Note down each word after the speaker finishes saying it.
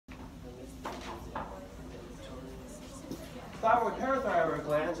Thyroid, parathyroid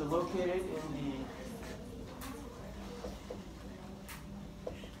glands are located in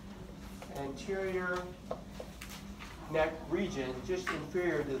the anterior neck region, just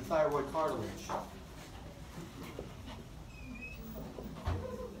inferior to the thyroid cartilage.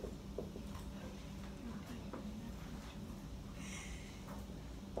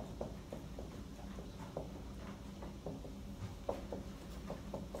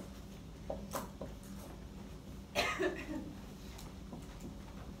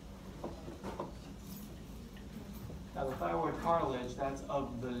 Now the thyroid cartilage, that's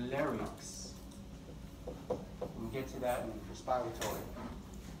of the larynx. We'll get to that in respiratory.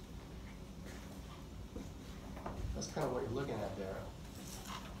 That's kind of what you're looking at there.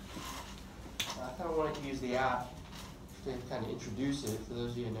 I kind of wanted to use the app to kind of introduce it for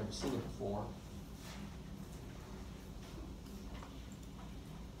those of you who have never seen it before.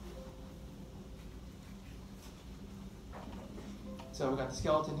 So we got the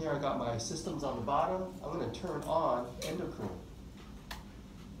skeleton here, I got my systems on the bottom. I'm going to turn on endocrine.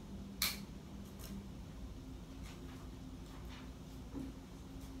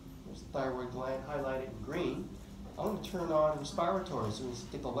 There's the thyroid gland highlighted in green. I'm going to turn on respiratory so we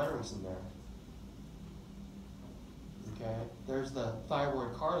get the larynx in there. Okay, there's the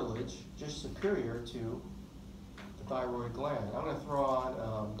thyroid cartilage just superior to the thyroid gland. I'm going to throw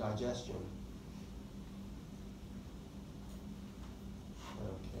on digestion.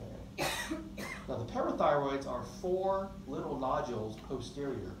 Now the parathyroids are 4 little nodules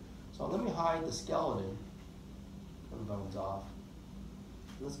posterior. So let me hide the skeleton. One bone's off.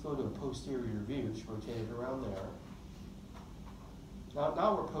 Let's go to a posterior view. Just rotate it around there.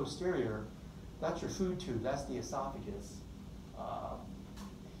 Now we're posterior. That's your food tube. That's the esophagus.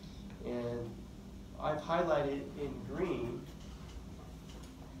 And I've highlighted in green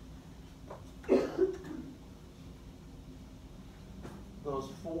those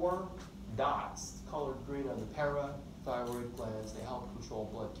 4 dots colored green are the parathyroid glands. They help control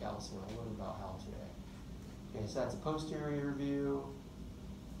blood calcium. I'll learn about how today. Okay, so that's a posterior view.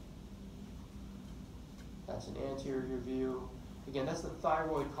 That's an anterior view. Again, that's the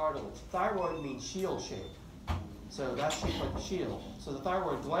thyroid cartilage. Thyroid means shield shape. So that's shaped like a shield. So the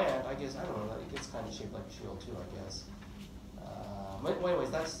thyroid gland, I guess, I don't know, it gets kind of shaped like a shield too, I guess. But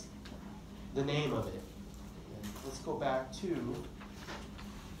anyways, that's the name of it. And let's go back to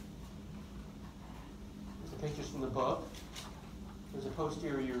pictures from the book. There's a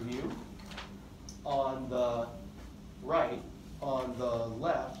posterior view. On the right, on the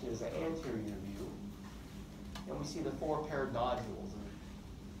left is an anterior view. And we see the 4 paired nodules. And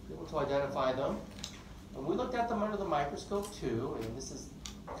we're able to identify them. And we looked at them under the microscope too, and this is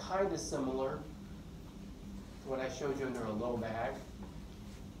kind of similar to what I showed you under a low mag.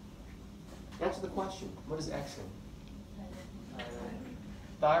 Answer the question, what is exon?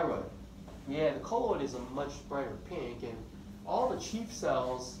 Thyroid. Yeah, the colloid is a much brighter pink, and all the chief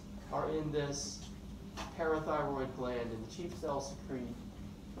cells are in this parathyroid gland, and the chief cells secrete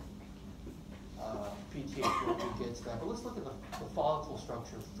PTH when we get to that. But let's look at the follicle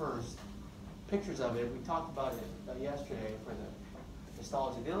structure first. Pictures of it, we talked about it yesterday for the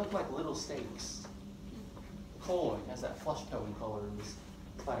histology. They look like little steaks. The colloid has that flesh tone color.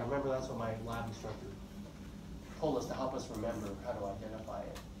 I remember that's what my lab instructor told us to help us remember how to identify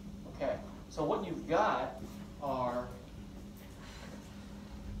it. Okay, so what you've got are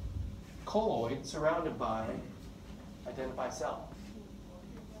colloid surrounded by identify cell,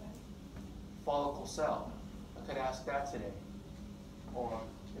 follicle cell. I could ask that today. Or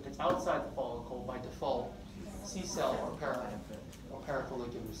if it's outside the follicle, by default, C cell or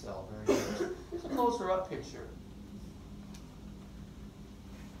parafollicular cell. Very good. Here's a closer up picture.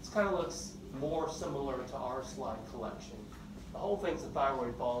 This kind of looks more similar to our slide collection. The whole thing's a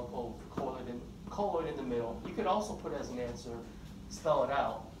thyroid follicle, colloid in the middle. You could also put as an answer, spell it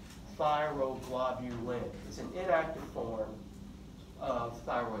out, thyroglobulin. It's an inactive form of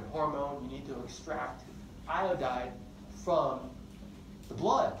thyroid hormone. You need to extract iodide from the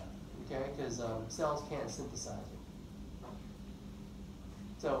blood, okay, because cells can't synthesize it.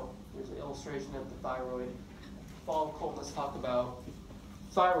 So here's an illustration of the thyroid follicle. Let's talk about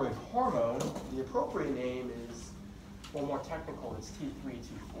thyroid hormone. The appropriate name is, well, more technical, it's T3,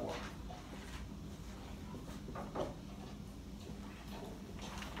 T4.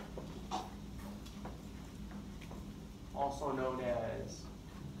 Also known as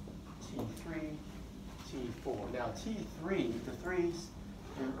T3, T4. Now T3, the threes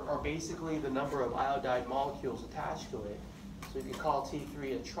are basically the number of iodide molecules attached to it. So you can call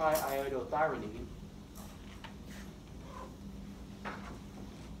T3 a triiodothyronine.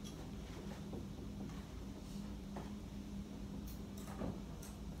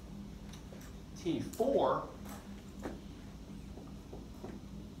 T4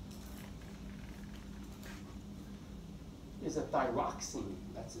 is a thyroxine,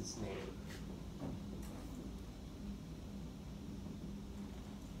 that's its name.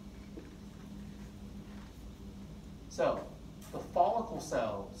 So, the follicle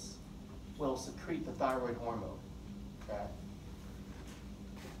cells will secrete the thyroid hormone, okay?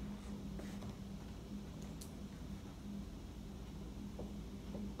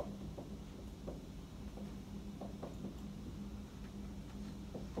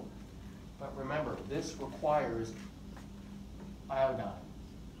 But remember, this requires iodine.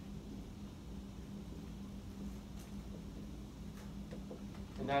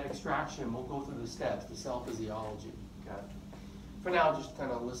 And that extraction, we'll go through the steps, the cell physiology, okay? For now, just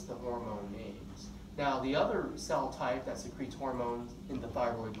kind of list the hormone names. Now, the other cell type that secretes hormones in the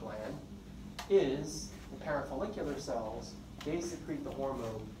thyroid gland is the parafollicular cells. They secrete the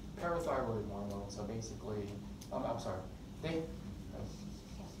hormone, parathyroid hormone, so basically, I'm sorry,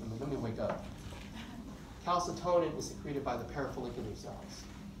 let me wake up. Calcitonin is secreted by the parafollicular cells.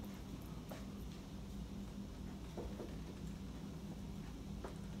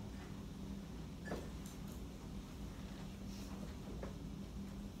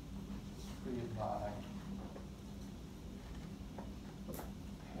 Secreted by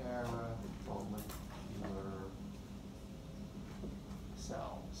parafollicular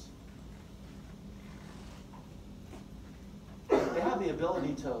cells. They have the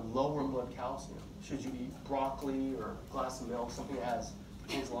ability to lower blood calcium. Should you eat broccoli or a glass of milk, something that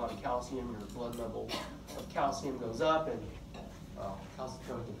contains a lot of calcium, your blood level of calcium goes up, and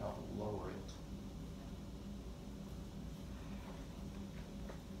calcitonin can help lower it.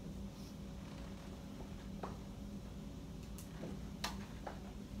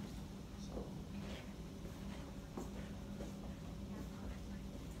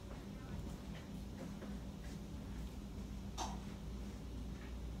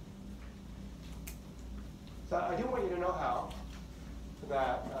 So I do want you to know how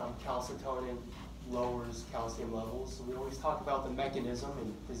that calcitonin lowers calcium levels. So we always talk about the mechanism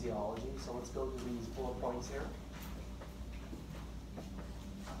in physiology. So let's go through these bullet points here.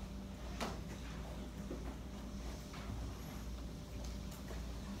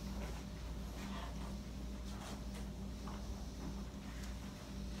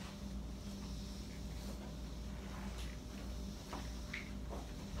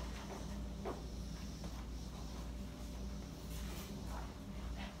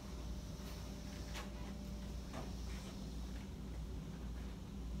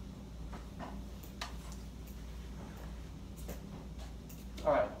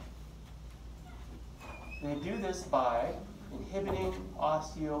 All right. They do this by inhibiting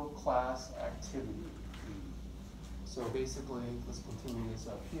osteoclast activity. So basically, let's continue this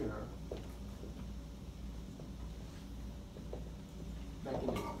up here.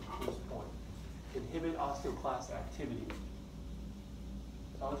 Mechanism, first point. Inhibit osteoclast activity.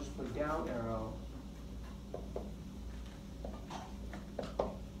 So I'll just put a down arrow.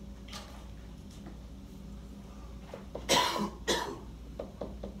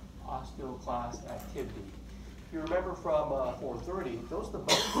 Osteoclast activity. If you remember from 430, those are the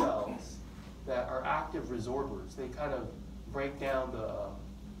bone cells that are active resorbers. They kind of break down the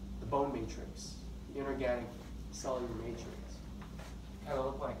bone matrix, the inorganic cellular matrix. Kind of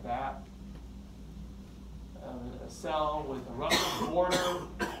look like that. A cell with a ruffled border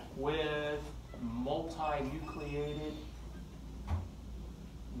with multi-nucleated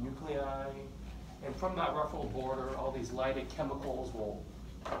nuclei. And from that ruffled border, all these lytic chemicals will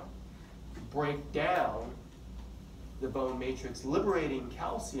break down the bone matrix, liberating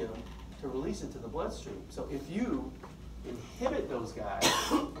calcium to release it to the bloodstream. So if you inhibit those guys,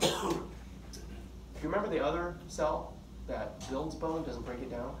 if you remember the other cell that builds bone, doesn't break it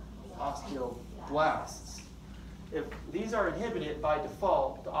down? Osteoblasts. If these are inhibited, by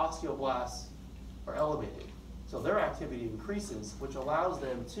default, the osteoblasts are elevated. So their activity increases, which allows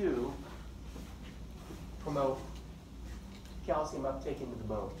them to promote calcium uptake into the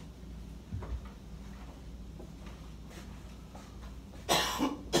bone.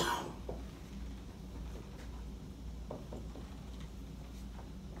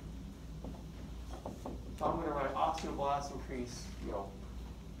 So I'm going to write osteoblasts increase,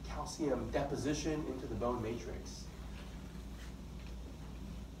 calcium deposition into the bone matrix.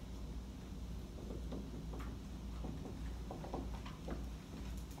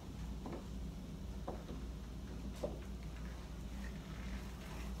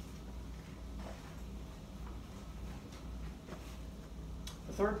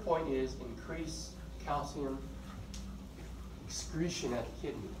 The third point is increase calcium excretion at the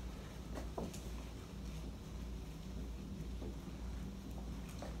kidney.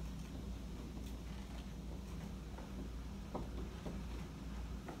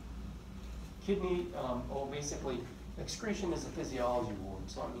 Kidney, well, basically, excretion is a physiology word.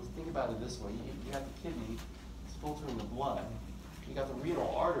 So I mean, think about it this way: you have the kidney, it's filtering the blood. You got the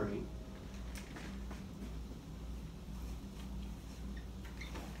renal artery.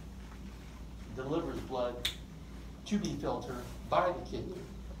 Delivers blood to be filtered by the kidney.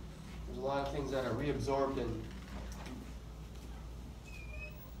 There's a lot of things that are reabsorbed in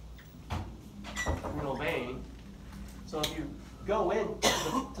renal vein. So if you go into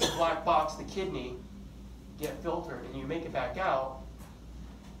the black box, the kidney, get filtered, and you make it back out,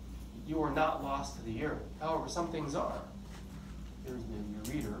 you are not lost to the urine. However, some things are. Here's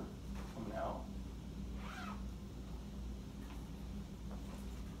the ureter coming out.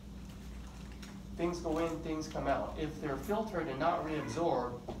 Things go in, things come out. If they're filtered and not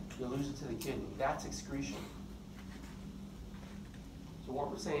reabsorbed, you lose it to the kidney. That's excretion. So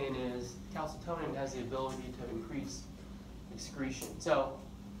what we're saying is calcitonin has the ability to increase excretion. So,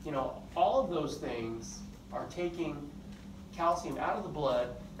 you know, all of those things are taking calcium out of the blood,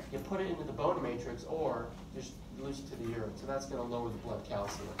 you put it into the bone matrix, or just lose it to the urine. So that's going to lower the blood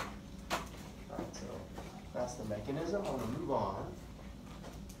calcium. All right, so that's the mechanism. I'm going to move on.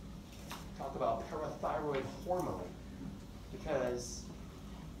 Talk about parathyroid hormone, because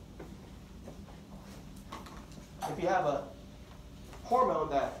if you have a hormone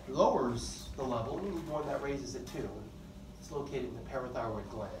that lowers the level, you need one that raises it too. It's located in the parathyroid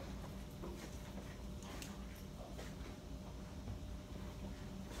gland.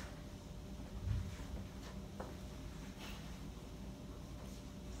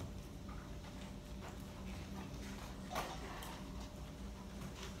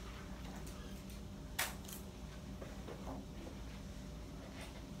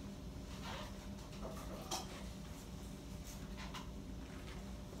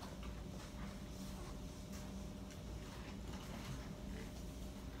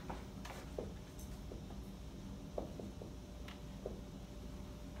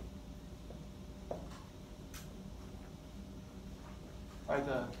 All right,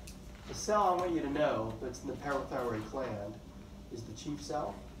 the cell I want you to know that's in the parathyroid gland is the chief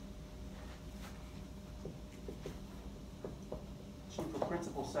cell. Chief or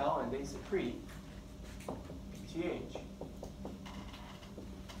principal cell, and they secrete PTH.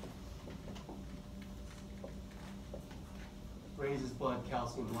 Raises blood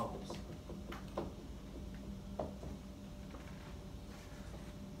calcium levels.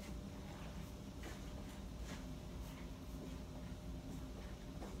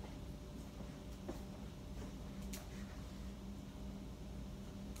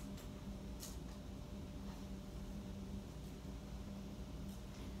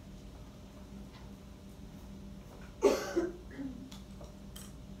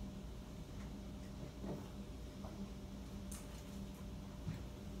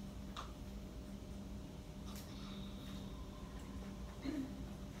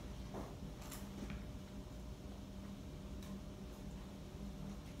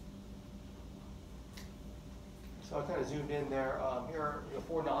 So I kind of zoomed in there. Here are the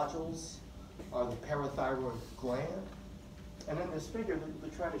four nodules are the parathyroid gland. And in this figure,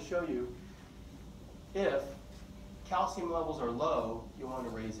 they're trying to show you if calcium levels are low, you want to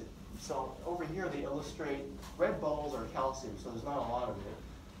raise it. So over here, they illustrate red balls are calcium, so there's not a lot of it.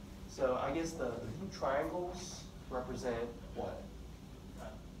 So I guess the blue triangles represent what?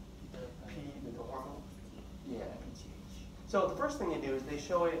 The hormone? Yeah, PTH. So the first thing they do is they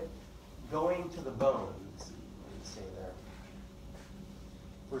show it going to the bone. Say there.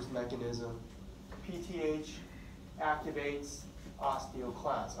 First mechanism, PTH activates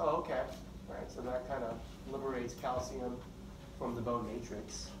osteoclast. Oh, okay. All right, so that kind of liberates calcium from the bone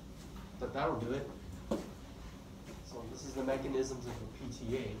matrix. But that'll do it. So this is the mechanisms of the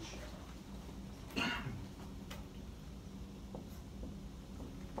PTH.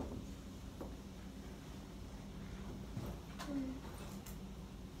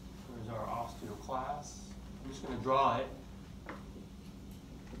 There's our osteoclast. I'm just going to draw it.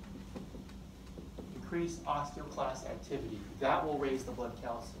 Increase osteoclast activity. That will raise the blood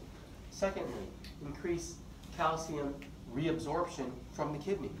calcium. Secondly, increase calcium reabsorption from the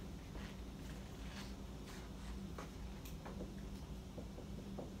kidney.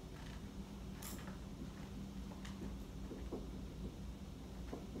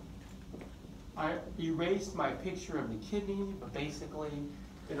 I erased my picture of the kidney, but basically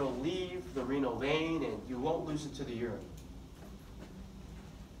it'll leave the renal vein and you won't lose it to the urine.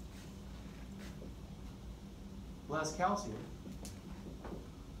 Less calcium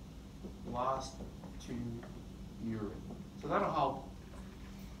lost to urine. So that'll help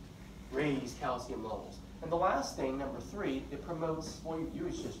raise calcium levels. And the last thing, number 3, it promotes, well, you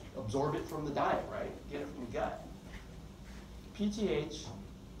just absorb it from the diet, right? Get it from the gut. PTH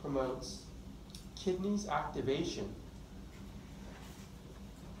promotes kidneys activation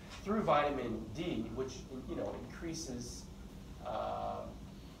through vitamin D, which increases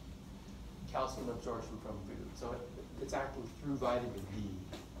calcium absorption from food. So it's acting through vitamin D.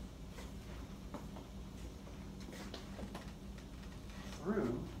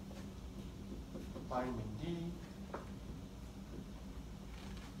 Through vitamin D,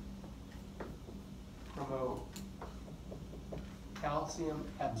 promote calcium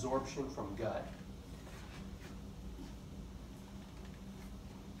absorption from gut.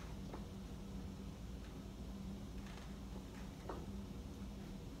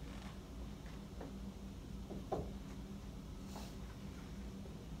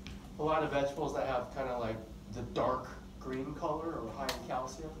 A lot of vegetables that have kind of like the dark green color or high in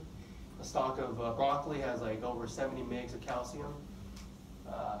calcium. A stalk of broccoli has like over 70 mg of calcium.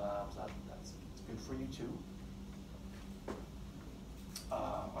 So that's good for you too.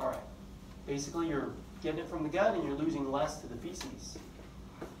 All right. Basically, you're getting it from the gut and you're losing less to the feces.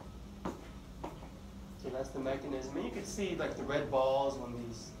 So that's the mechanism. And you can see like the red balls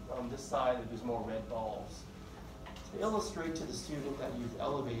on this side, there's more red balls. To illustrate to the student that you've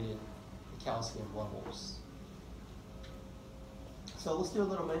elevated the calcium levels. So let's do a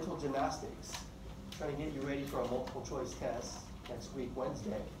little mental gymnastics. Trying to get you ready for a multiple choice test next week,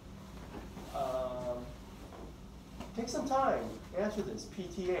 Wednesday. Take some time, answer this,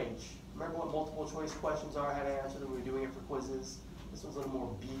 PTH. Remember what multiple choice questions are, how to answer them. We were doing it for quizzes. This one's a little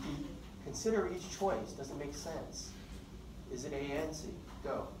more beefy. Consider each choice. Does it make sense? Is it A and C?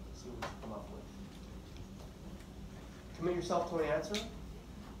 Go. Let's see what you come up with. Commit yourself to an answer.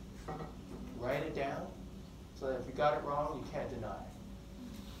 Write it down so that if you got it wrong, you can't deny it.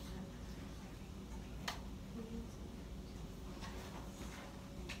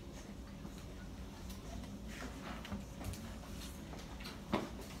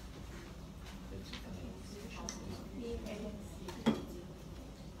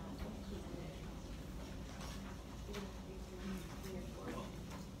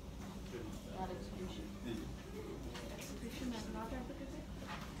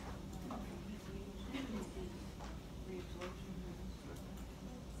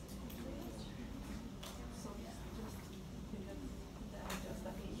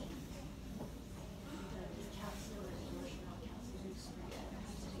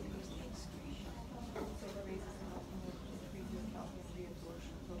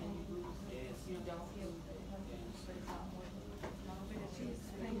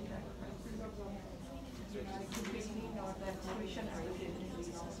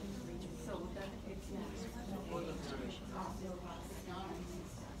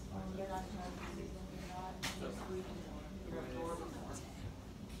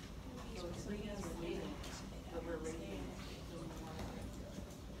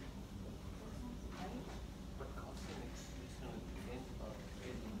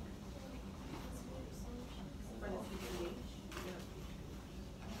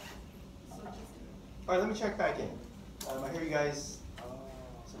 All right, let me check back in. I hear you guys,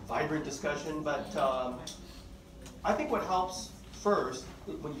 some vibrant discussion, but I think what helps first,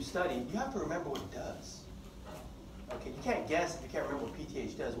 when you study, you have to remember what it does. Okay, you can't guess if you can't remember what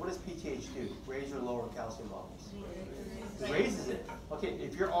PTH does. What does PTH do? Raise or lower calcium levels? It raises it. Okay,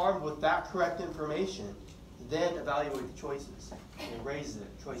 if you're armed with that correct information, then evaluate the choices. It raises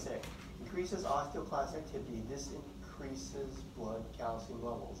it. Choice A. Increases osteoclast activity. This increases blood calcium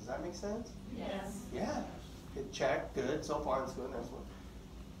levels. Does that make sense? Yes. Yeah. Good check. Good. So far, it's good. Next one.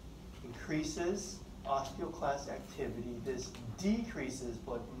 Increases osteoclast activity. This decreases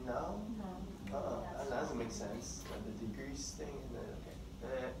blood. No. That doesn't make sense. The decrease thing.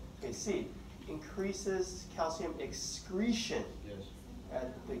 Okay. Okay. C. Increases calcium excretion. Yes.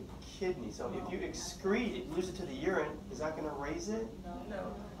 At the kidney. So if you excrete it, lose it to the urine, is that going to raise it?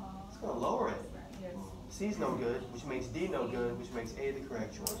 No. It's going to lower it. Yes. C is no good, which makes D no good, which makes A the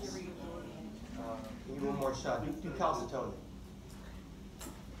correct choice. Give you one more shot. Do calcitonin.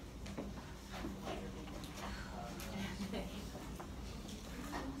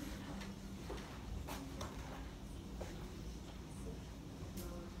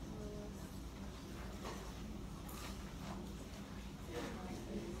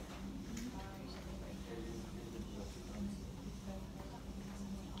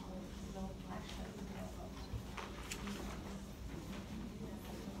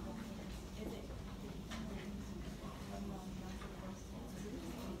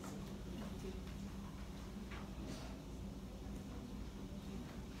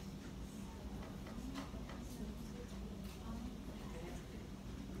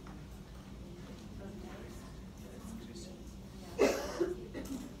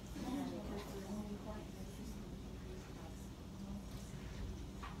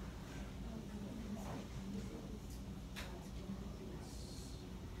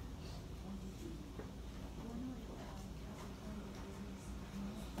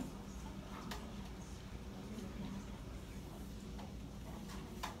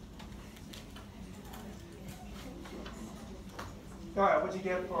 All right, what'd you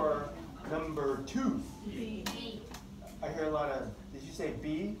get for number 2? B. I hear a lot of, did you say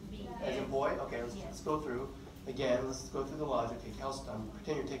B? B. As in boy? Okay, let's go through. Again, let's go through the logic. Okay,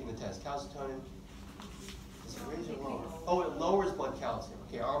 pretend you're taking the test. Calcitonin, does it raise or lower? Oh, it lowers blood calcium.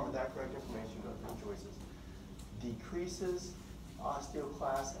 Okay, armed with that correct information, go through the choices. Decreases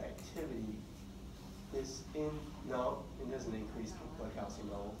osteoclast activity. No, it doesn't increase blood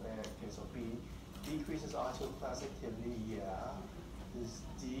calcium levels. Okay, so B. Decreases osteoclast activity, yeah. This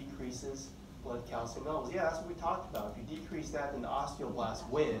decreases blood calcium levels. Yeah, that's what we talked about. If you decrease that, then the osteoblasts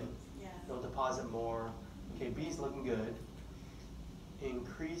win. Yeah. They'll deposit more. Okay, B's looking good.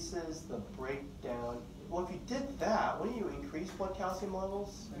 Increases the breakdown. Well, if you did that, wouldn't you increase blood calcium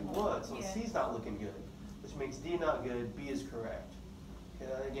levels? You would. So Yeah. C's not looking good, which makes D not good. B is correct.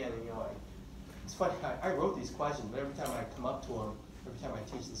 Okay, again, it's funny. I wrote these questions, but every time I come up to them, every time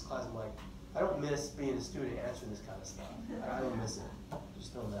I teach this class, I'm like, I don't miss being a student answering this kind of stuff. I don't miss it.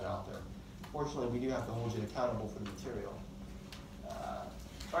 Just throwing that out there. Fortunately, we do have to hold you accountable for the material.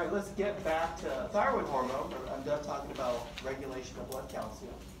 All right, let's get back to thyroid hormone. I'm done talking about regulation of blood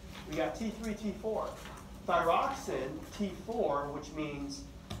calcium. We got T3, T4. Thyroxine, T4, which means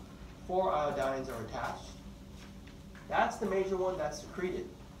 4 iodines are attached. That's the major one that's secreted.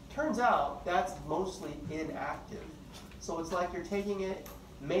 Turns out that's mostly inactive. So it's like you're taking it,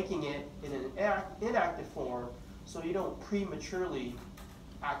 making it in an inactive form so you don't prematurely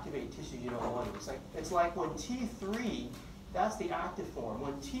activate tissues you don't want to. It's like when T3, that's the active form.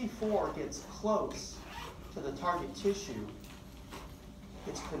 When T4 gets close to the target tissue,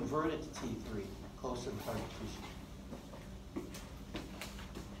 it's converted to T3, close to the target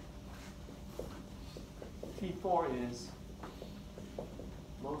tissue. T4 is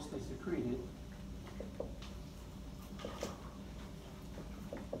mostly secreted.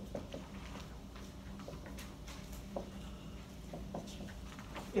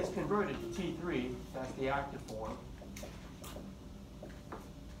 It's converted to T3, that's the active form.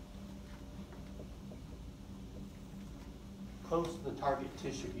 Close to the target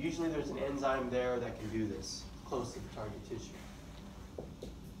tissue. Usually there's an enzyme there that can do this, close to the target tissue.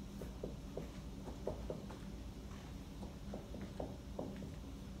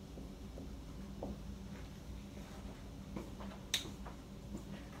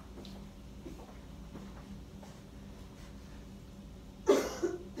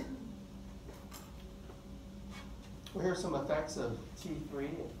 Well, here are some effects of T3.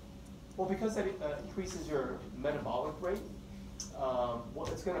 Well, because that increases your metabolic rate, well,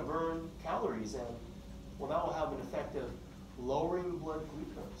 it's going to burn calories, and well, that will have an effect of lowering blood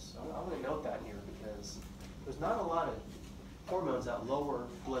glucose. I'm going to note that here because there's not a lot of hormones that lower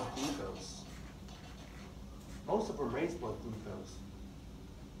blood glucose. Most of them raise blood glucose.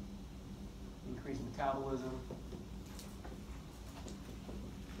 Increase metabolism.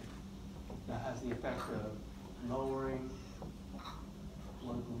 That has the effect of lowering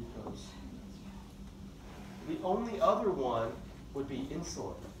blood glucose. The only other one would be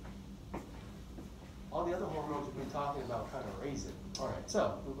insulin. All the other hormones we've been talking about kind of raise it. All right,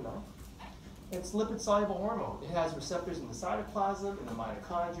 so moving on. It's lipid-soluble hormone. It has receptors in the cytoplasm, in the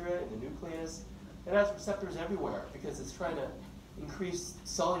mitochondria, in the nucleus. It has receptors everywhere because it's trying to increase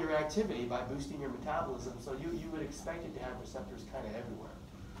cellular activity by boosting your metabolism. So you would expect it to have receptors kind of everywhere.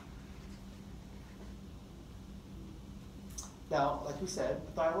 Now, like we said,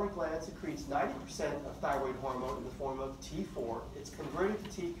 the thyroid gland secretes 90% of thyroid hormone in the form of T4. It's converted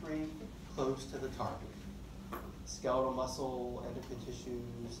to T3 close to the target. Skeletal muscle, endocrine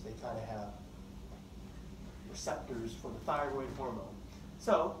tissues, they kind of have receptors for the thyroid hormone.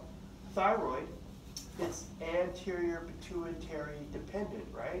 So, thyroid, it's anterior pituitary dependent,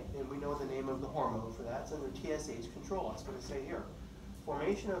 right? And we know the name of the hormone for that. It's under TSH control. That's what I say here.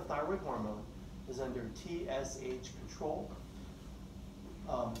 Formation of thyroid hormone is under TSH control.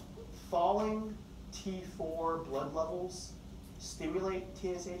 Falling T4 blood levels stimulate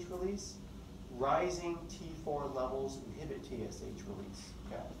TSH release. Rising T4 levels inhibit TSH release.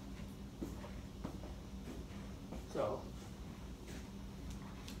 Okay. So,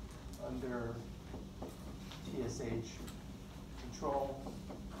 under TSH control,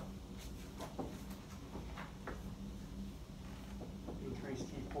 increased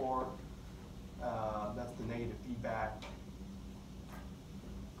T4, that's the negative feedback.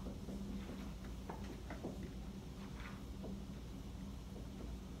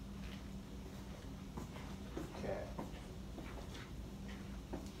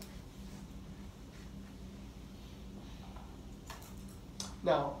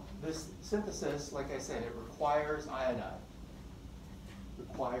 Now, this synthesis, like I said, it requires iodine.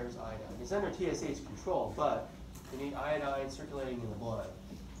 It's under TSH control, but We need iodine circulating in the blood.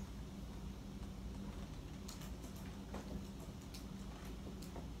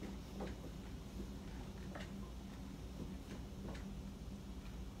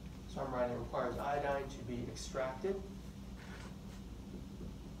 So I'm writing requires iodine to be extracted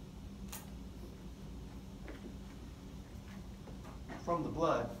from the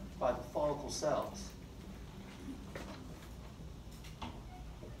blood by the follicle cells.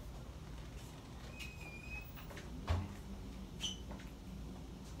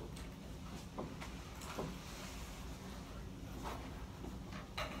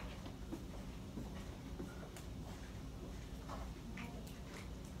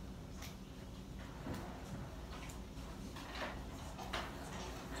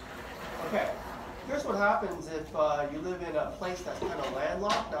 Okay, here's what happens if you live in a place that's kind of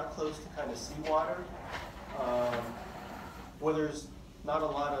landlocked, not close to kind of seawater, where there's not a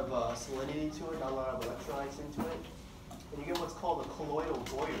lot of salinity to it, not a lot of electrolytes into it, and you get what's called a colloidal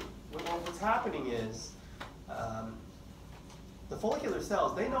goiter. What's happening is the follicular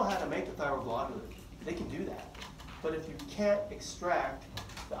cells, they know how to make the thyroglobulin. They can do that. But if you can't extract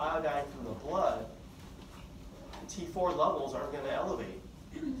the iodine from the blood, the T4 levels aren't going to elevate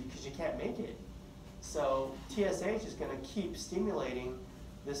because you can't make it. So TSH is going to keep stimulating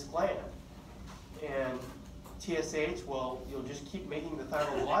this gland. And TSH, well, you'll just keep making the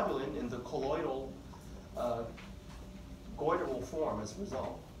thyroglobulin, and the colloidal goiter will form as a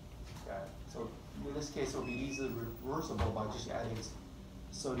result. Okay? So in this case, it will be easily reversible by just adding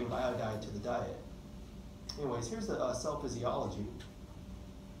sodium iodide to the diet. Anyways, here's the cell physiology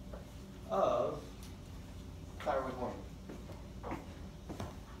of thyroid hormone.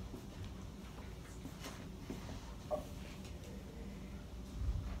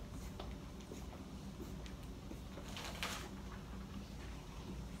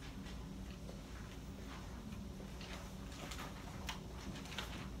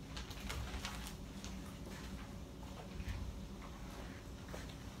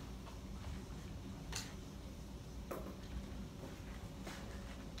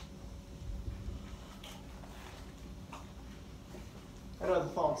 I know the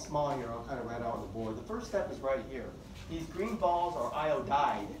font's small here, I'll kind of write out on the board. The first step is right here. These green balls are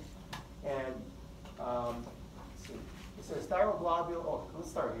iodide. And let's see. It says thyroglobulin. Oh, let's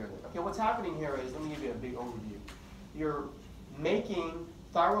start here. Okay, what's happening here is, let me give you a big overview. You're making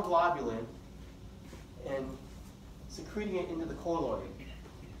thyroglobulin and secreting it into the colloid.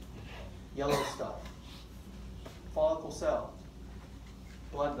 Yellow stuff. Follicle cell.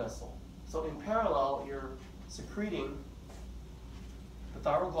 Blood vessel. So in parallel, you're secreting the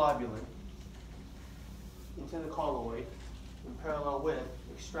thyroglobulin into the colloid in parallel with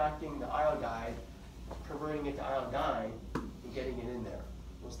extracting the iodide, converting it to iodine, and getting it in there.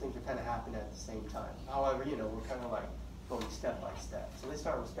 Those things are kind of happening at the same time. However, you know, we're kind of like going step by step. So let's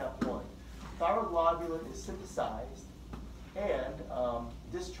start with step one. Thyroglobulin is synthesized and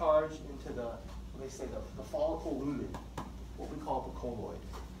discharged into the, they say, the follicle lumen, what we call the colloid.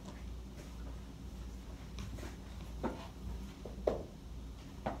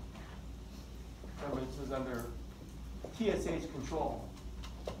 Remember, this is under TSH control.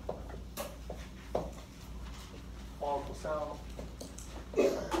 Follicle cell.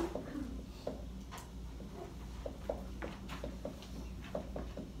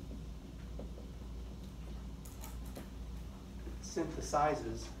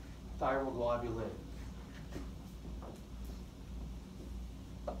 Synthesizes thyroglobulin.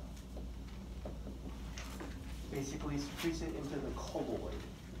 Basically secretes it into the colloid.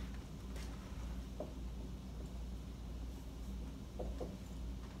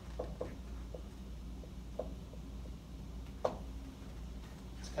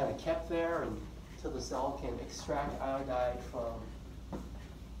 It's kind of kept there until the cell can extract iodide from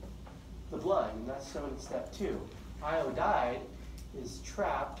the blood, and that's shown in step two. Iodide is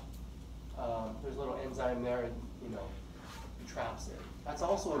trapped. There's a little enzyme there, and it traps it. That's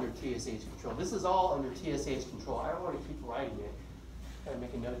also under TSH control. This is all under TSH control. I don't want to keep writing it. Kind of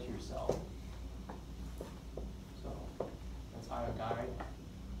make a note to yourself. So that's iodide.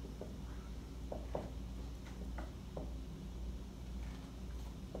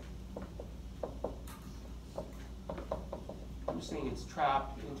 I'm just saying it's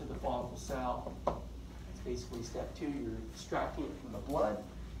trapped into the follicle cell. It's basically step two. You're extracting it from the blood,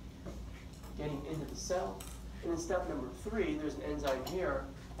 getting into the cell. And in step number three, there's an enzyme here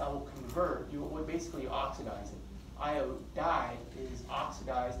that will convert. You will basically oxidize it. Iodide is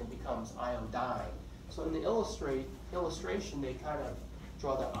oxidized and becomes iodine. So in the illustration, they kind of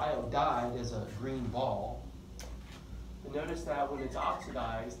draw the iodide as a green ball. And notice that when it's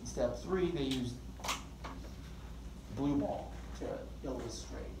oxidized, in step three, they use blue ball to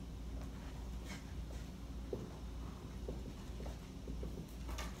illustrate.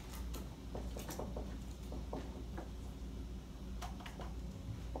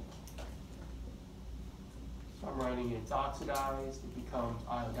 So I'm writing it's oxidized, it becomes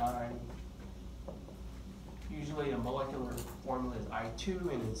iodine. Usually a molecular formula is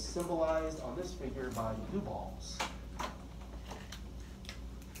I2 and it's symbolized on this figure by blue balls.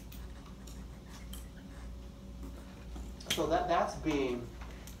 So that's being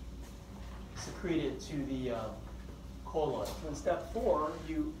secreted to the colloid. So in step 4,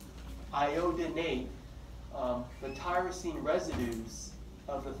 you iodinate the tyrosine residues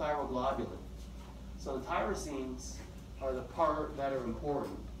of the thyroglobulin. So the tyrosines are the part that are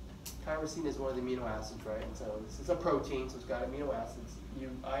important. Tyrosine is one of the amino acids, right? And so this is a protein, so it's got amino acids. You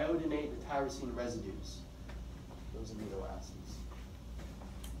iodinate the tyrosine residues, those amino acids.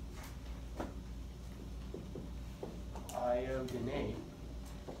 Iodinate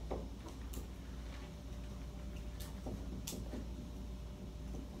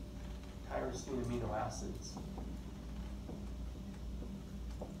tyrosine amino acids.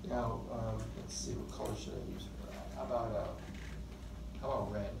 Now, let's see, what color should I use for that? How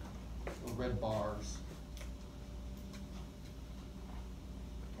about red? Red bars.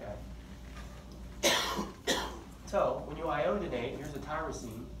 Okay. So when you iodinate, here's a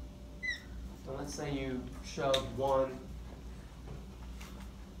tyrosine. So let's say you shove one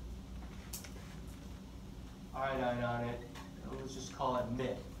iodine on it. Let's just call it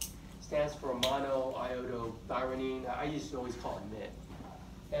MIT. Stands for monoiodothyronine. I used to always call it MIT.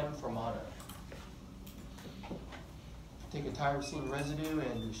 M for mono. Take a tyrosine residue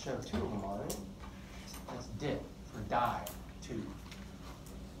and you shove 2 of them on it. That's DIP for di, 2.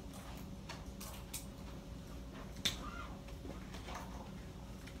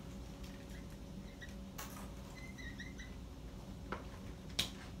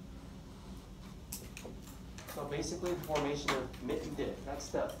 So basically the formation of MIT and DIP. That's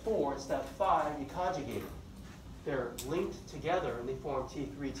step 4. Step 5, you conjugate them. They're linked together and they form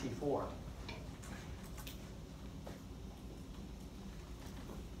T3, T4.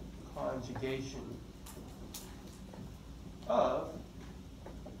 Conjugation of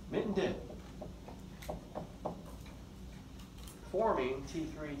MIT and DIP, forming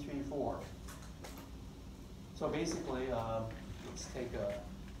T3, T4. So basically, let's take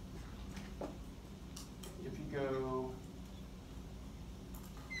if you go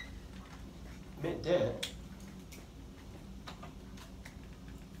MIT DIP,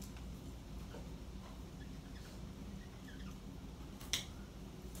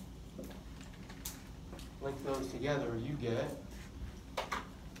 link those together, you get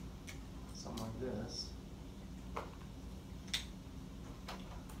something like this.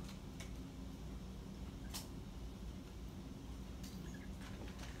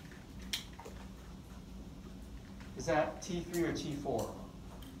 Is that T3 or T4?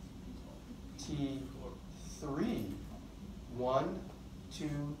 T3. 1,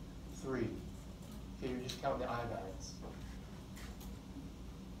 2, 3. Okay, you're just counting the iodines.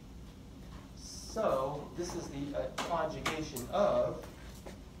 So this is the conjugation of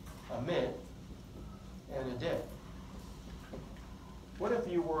a MIT and a DIP. What if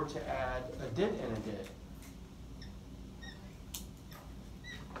you were to add a DIP and a DIP?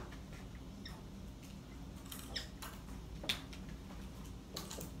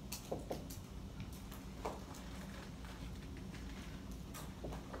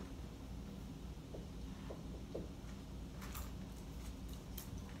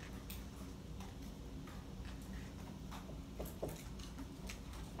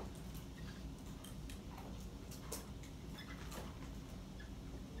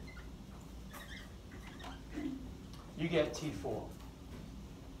 You get T4.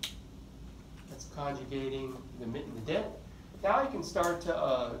 That's conjugating the MIT and the DIP. Now you can start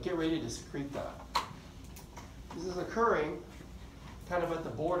to get ready to secrete that. This is occurring kind of at the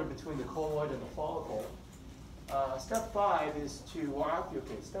border between the colloid and the follicle. Step 5 is to, well,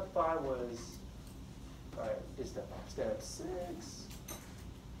 okay, step 5 was, all right, it's step 5. Step 6.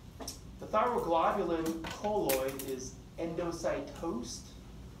 The thyroglobulin colloid is endocytosed.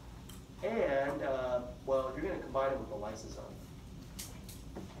 And, well, you're going to combine it with the lysosome.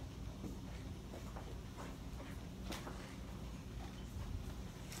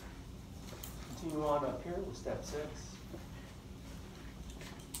 Continue on up here with step 6.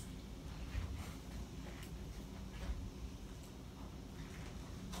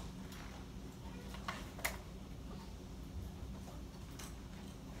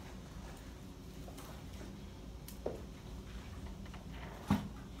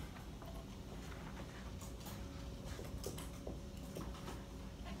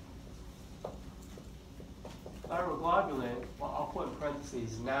 Thyroglobulin, well, I'll put in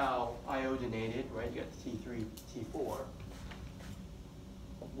parentheses, now iodinated, right? You got the T3, T4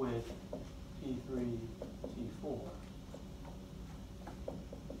 with T3, T4.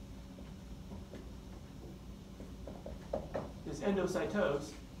 Is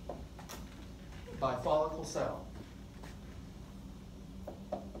endocytosed by follicle cell.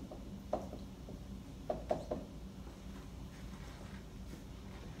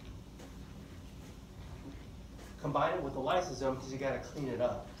 Combine it with the lysosome because you got to clean it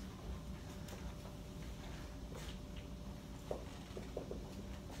up.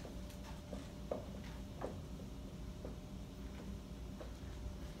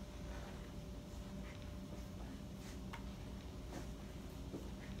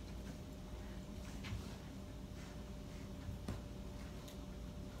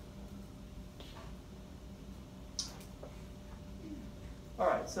 All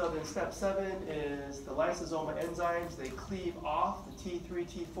right, so then step 7 is the lysosomal enzymes. They cleave off the T3,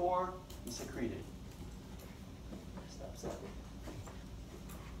 T4, and secrete it. Step 7.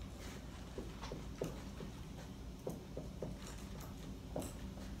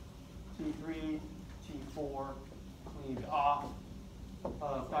 T3, T4 cleaved off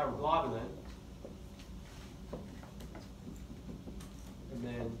of thyroglobulin. And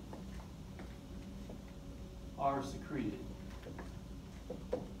then are secreted.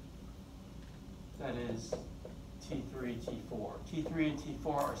 That is T3, T4. T3 and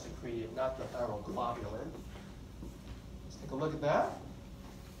T4 are secreted, not the thyroglobulin. Let's take a look at that.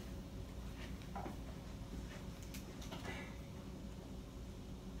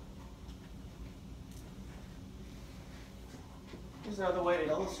 Here's another way to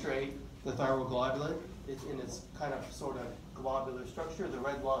illustrate the thyroglobulin. It's in its kind of sort of globular structure, the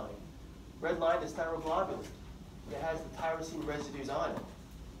red line. Red line is thyroglobulin. It has the tyrosine residues on it.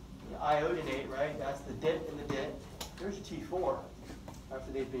 The iodinate, right? That's the dip in the dip. There's your T4.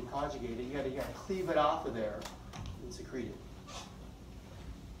 After they've been conjugated, you gotta cleave it off of there and secrete it.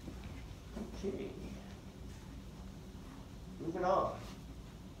 Okay. Moving on.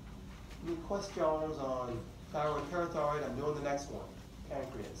 Any questions on thyroid, parathyroid? I'm doing the next one.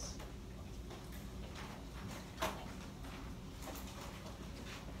 Pancreas.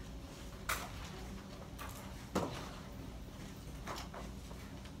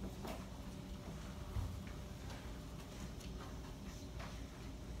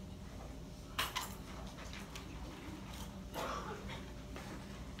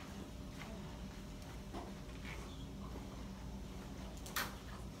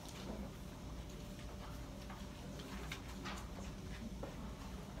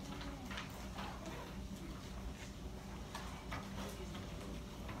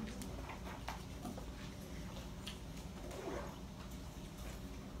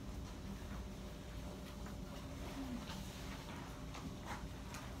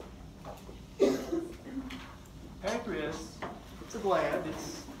 Pancreas, it's a gland.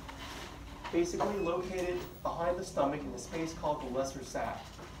 It's basically located behind the stomach in a space called the lesser sac.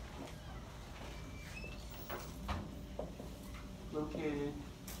 Located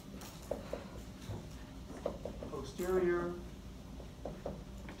posterior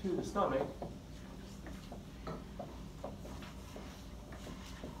to the stomach.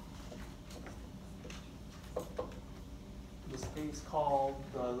 The space called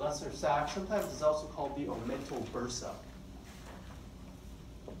the lesser sac. Sometimes it's also called the omental bursa.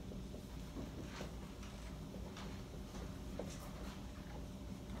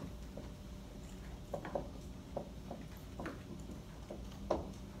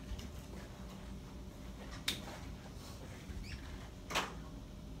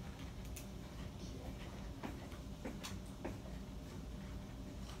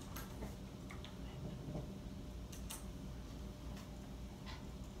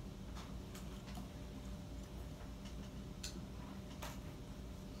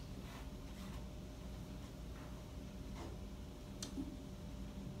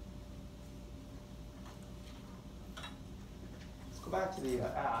 Back to the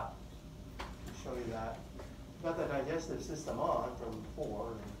app to show you that. Got the digestive system on from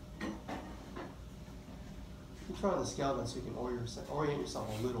before. And you turn on the skeleton so you can orient yourself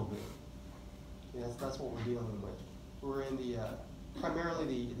a little bit. Yeah, that's what we're dealing with. We're in the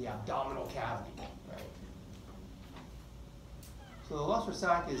primarily the abdominal cavity, right? So the lesser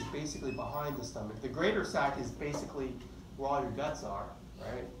sac is basically behind the stomach. The greater sac is basically where all your guts are,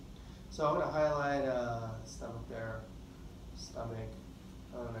 right? So I'm going to highlight stomach there. Stomach.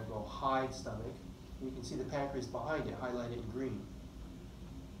 I'm going to go hide stomach. You can see the pancreas behind it, highlighted in green.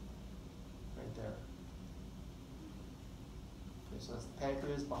 Right there. Okay, so that's the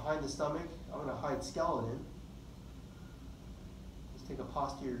pancreas behind the stomach. I'm going to hide skeleton. Let's take a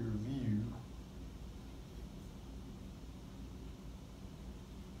posterior view.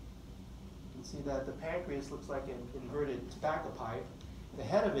 You can see that the pancreas looks like an inverted tobacco pipe. The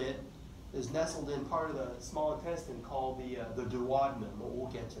head of it is nestled in part of the small intestine called the duodenum.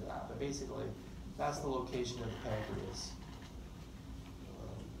 We'll get to that, but basically that's the location of the pancreas.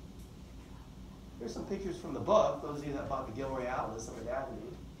 Here's some pictures from the book, those of you that bought the Gilroy Atlas of Anatomy.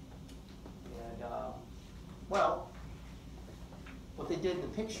 And, well, what they did in the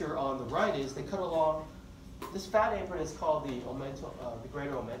picture on the right is they cut along, this fat apron is called the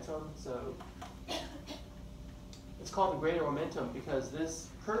greater omentum. So it's called the greater omentum because this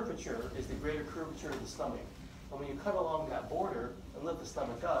curvature is the greater curvature of the stomach. And when you cut along that border and lift the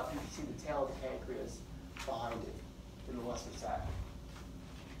stomach up, you can see the tail of the pancreas behind it in the lesser sac.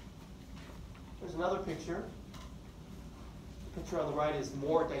 There's another picture. The picture on the right is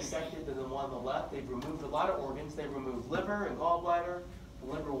more dissected than the one on the left. They've removed a lot of organs. They've removed liver and gallbladder.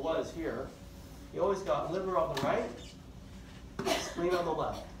 The liver was here. You always got liver on the right, spleen on the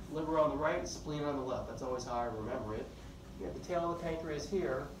left. Liver on the right, spleen on the left. That's always how I remember it. You have the tail of the pancreas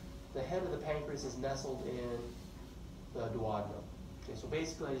here. The head of the pancreas is nestled in the duodenum. Okay, so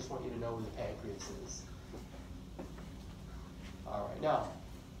basically I just want you to know where the pancreas is. All right, now,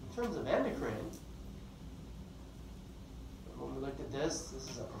 in terms of endocrine, when we looked at this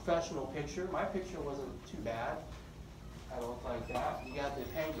is a professional picture. My picture wasn't too bad. I look like that. You got the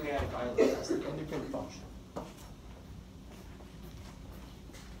pancreatic islet. That's the endocrine function.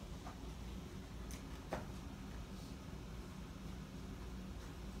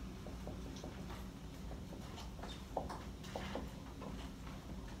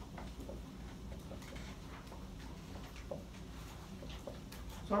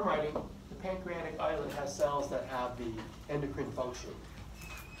 So I'm writing, the pancreatic islet has cells that have the endocrine function.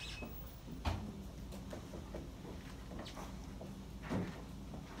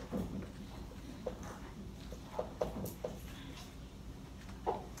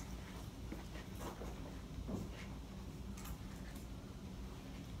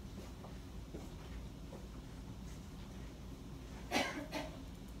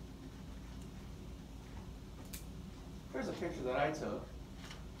 Here's a picture that I took.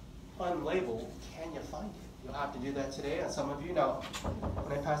 Unlabeled, can you find it? You'll have to do that today, and some of you know.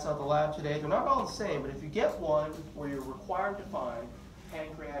 When I pass out the lab today, they're not all the same, but if you get one where you're required to find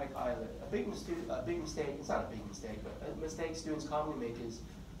pancreatic islet, a big mistake, it's not a big mistake, but a mistake students commonly make is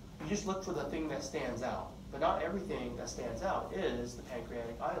you just look for the thing that stands out. But not everything that stands out is the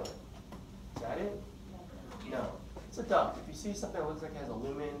pancreatic islet. Is that it? No. It's a duct. If you see something that looks like it has a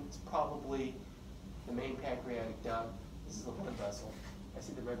lumen, it's probably the main pancreatic duct. This is the blood vessel. I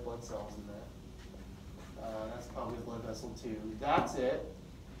see the red blood cells in that. That's probably a blood vessel too. That's it.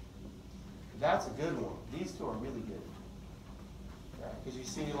 That's a good one. These two are really good. Because you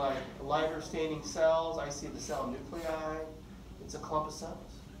see like lighter staining cells. I see the cell nuclei. It's a clump of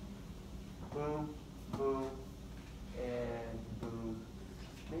cells. Boom, boom, and boom.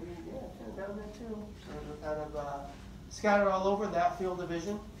 Maybe, yeah, kind of down there too. They're kind of scattered all over that field of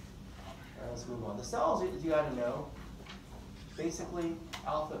vision. Let's move on. The cells you got to know. Basically,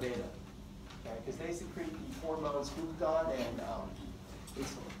 alpha beta, okay? Because they secrete the hormones glucagon and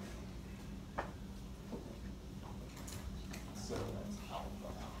insulin. So that's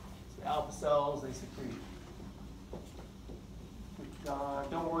alpha. So the alpha cells, they secrete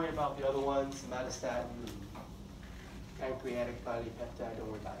glucagon. Don't worry about the other ones, somatostatin, pancreatic polypeptide. Don't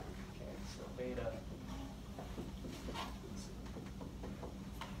worry about it. Okay, so beta.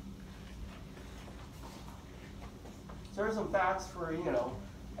 So there's some facts for,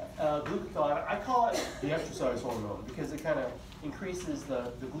 glucagon. I call it the exercise hormone because it kind of increases the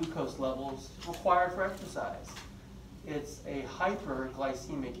glucose levels required for exercise. It's a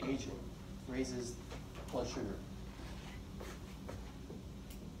hyperglycemic agent, raises blood sugar.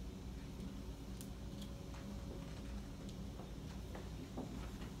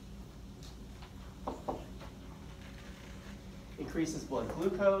 Increases blood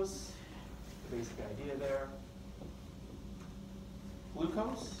glucose, basic idea there.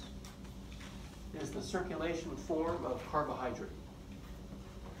 Glucose is the circulation form of carbohydrate.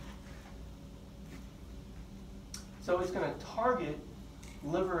 So it's going to target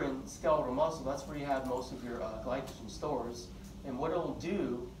liver and skeletal muscle. That's where you have most of your glycogen stores. And what it will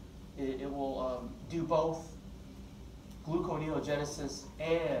do, it will do both gluconeogenesis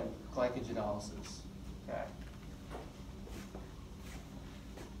and glycogenolysis. Okay.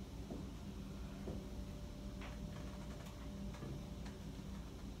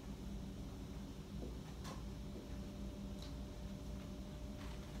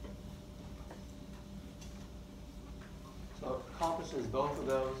 accomplishes both of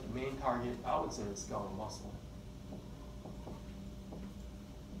those. The main target, I would say, is skeletal muscle.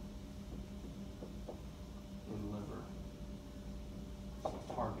 And liver. So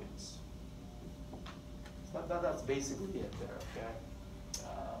targets. So that's basically it there, okay?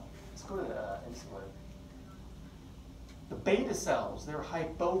 Let's go to the insulin. The beta cells, they're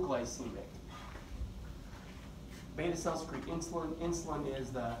hypoglycemic. Beta cells secrete insulin. Insulin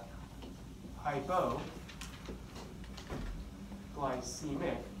is the hypoglycemic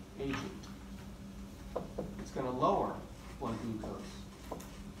agent. It's going to lower blood glucose.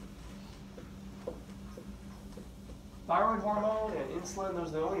 Thyroid hormone and insulin, those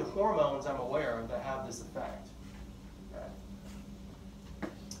are the only hormones I'm aware of that have this effect. Okay.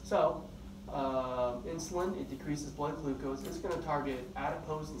 So, insulin, it decreases blood glucose. It's going to target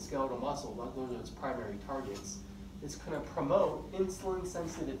adipose and skeletal muscle. Those are its primary targets. It's going to promote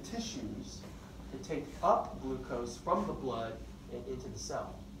insulin-sensitive tissues to take up glucose from the blood and into the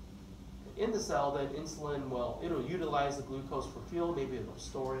cell. In the cell, then insulin, well, it'll utilize the glucose for fuel. Maybe it'll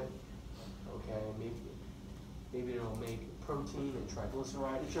store it. Okay, maybe it'll make protein and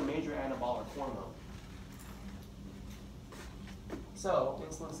triglyceride. It's your major anabolic hormone. So,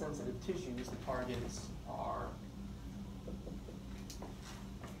 insulin-sensitive tissues, the targets are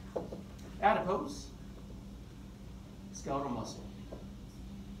adipose, skeletal muscle.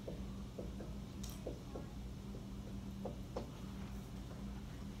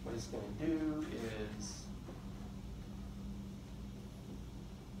 What it's going to do is,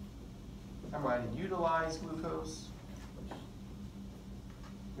 I'm writing utilize glucose.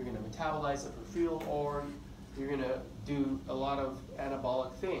 You're going to metabolize it for fuel, or you're going to do a lot of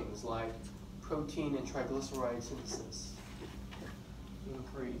anabolic things like protein and triglyceride synthesis.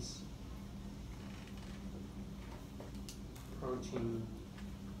 Increase protein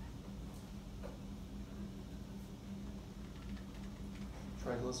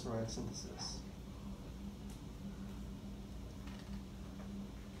triglyceride synthesis.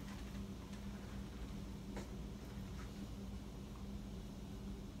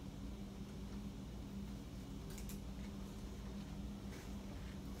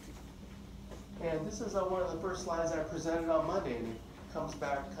 And this is one of the first slides I presented on Monday, and it comes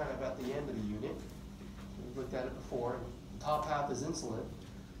back kind of at the end of the unit. We've looked at it before. The top half is insulin.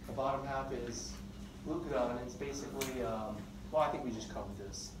 The bottom half is glucagon. It's basically, well, I think we just covered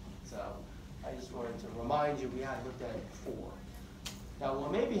this. So I just wanted to remind you we had looked at it before. Now,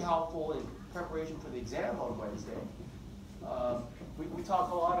 what may be helpful in preparation for the exam on Wednesday, we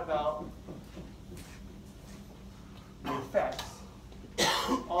talk a lot about the effects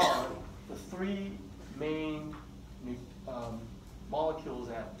on the three main molecules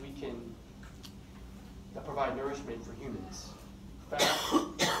that provide nourishment for humans: fat,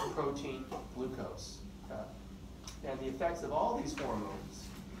 protein, glucose. Okay? And the effects of all these hormones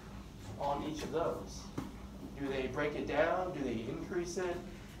on each of those. Do they break it down? Do they increase it?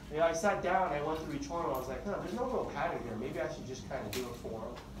 You know, I sat down and I went through each hormone. I was like, there's no real pattern here. Maybe I should just kind of do it for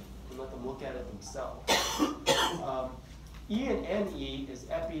them and let them look at it themselves. E and NE is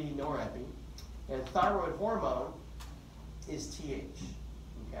epi, norepi, and thyroid hormone is TH.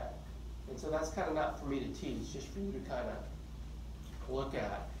 Okay, and so that's kind of not for me to teach, just for you to kind of look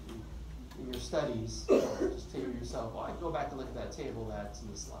at in your studies. Just tell yourself, well, I can go back and look at that table that's in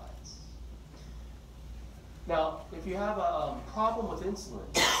the slides. Now, if you have a problem with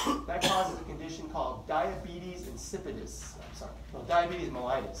insulin, that causes a condition called diabetes insipidus. I'm sorry, no, diabetes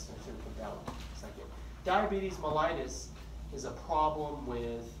mellitus. I should have put that one in a second. Diabetes mellitus is a problem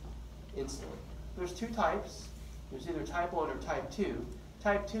with insulin. There's two types. There's either type 1 or type 2.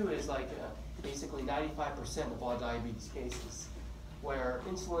 Type 2 is like basically 95% of all diabetes cases, where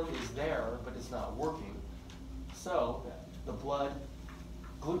insulin is there, but it's not working. So the blood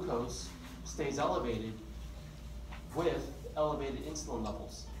glucose stays elevated with elevated insulin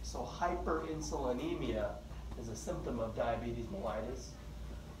levels. So hyperinsulinemia is a symptom of diabetes mellitus.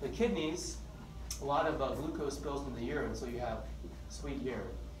 The kidneys, a lot of glucose spills into the urine, so you have sweet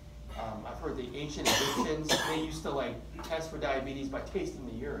urine. I've heard the ancient Egyptians, they used to test for diabetes by tasting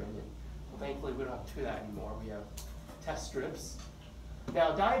the urine. And thankfully, we don't have to do that anymore. We have test strips.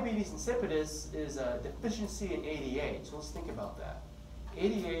 Now, diabetes insipidus is a deficiency in ADH. So let's think about that.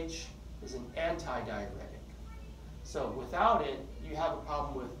 ADH is an anti-diuretic. So without it, you have a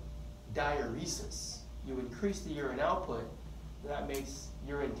problem with diuresis. You increase the urine output, that makes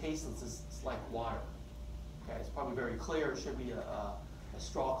urine tasteless. It's like water. Okay, it's probably very clear. It should be a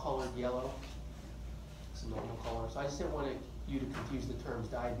straw-colored yellow. It's a normal color. So I just didn't want you to confuse the terms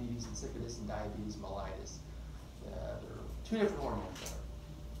diabetes insipidus and diabetes mellitus. There are two different hormones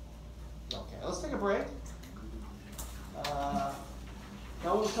there. Okay, let's take a break.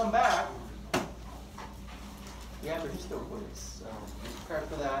 when we come back, we have a histo quiz. So be prepared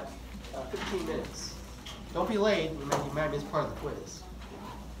for that. 15 minutes. Don't be late. You might miss part of the quiz.